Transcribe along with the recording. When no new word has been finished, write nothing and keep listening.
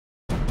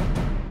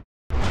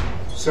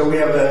So we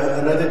have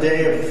another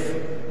day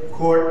of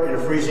court in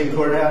a freezing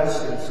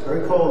courthouse. It's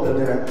very cold in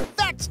there.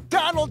 That's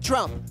Donald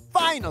Trump,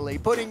 finally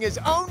putting his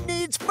own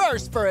needs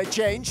first for a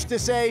change to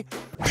say,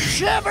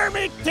 "Shiver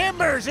me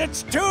timbers,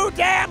 it's too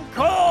damn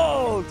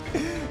cold."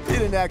 He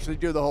didn't actually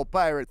do the whole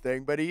pirate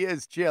thing, but he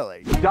is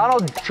chilly.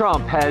 Donald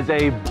Trump has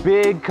a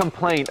big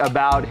complaint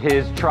about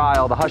his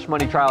trial, the hush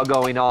money trial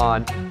going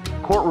on.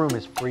 Courtroom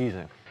is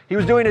freezing. He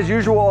was doing his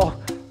usual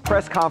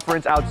press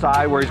conference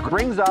outside where he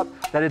brings up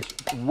that it's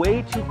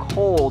way too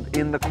cold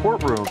in the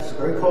courtroom. It's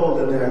very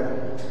cold in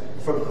there,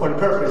 on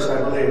purpose,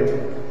 I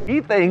believe.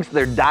 He thinks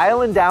they're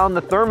dialing down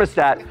the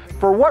thermostat.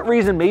 For what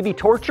reason? Maybe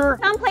torture?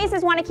 Some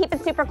places want to keep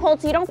it super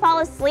cold so you don't fall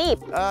asleep.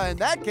 In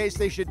that case,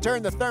 they should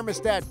turn the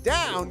thermostat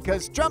down,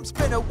 because Trump's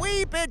been a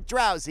wee bit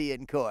drowsy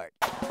in court.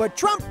 But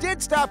Trump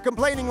did stop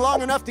complaining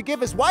long enough to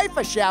give his wife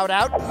a shout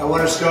out. I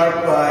want to start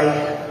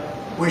by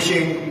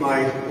wishing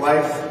my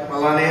wife,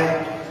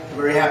 Melania, a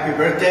very happy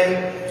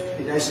birthday.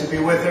 It'd be nice to be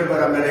with her,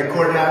 but I'm in a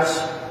courthouse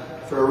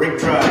for a rig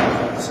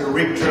trial. It's a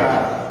rig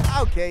trial.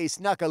 Okay,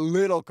 snuck a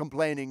little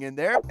complaining in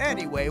there.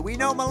 Anyway, we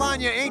know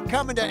Melania ain't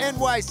coming to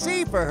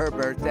NYC for her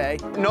birthday.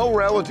 No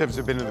relatives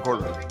have been in the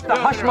courtroom. The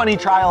hush money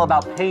trial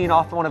about paying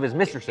off one of his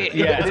mistresses.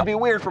 Yeah. It'd be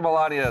weird for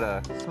Melania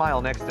to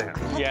smile next to him.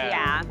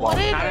 Yeah. Well,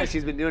 kind of,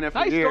 she's been doing it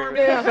for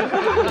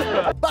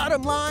years.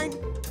 Bottom line,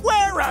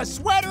 wear a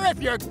sweater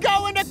if you're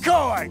going to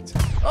court.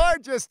 Or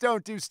just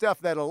don't do stuff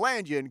that'll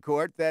land you in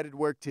court. That'd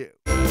work too.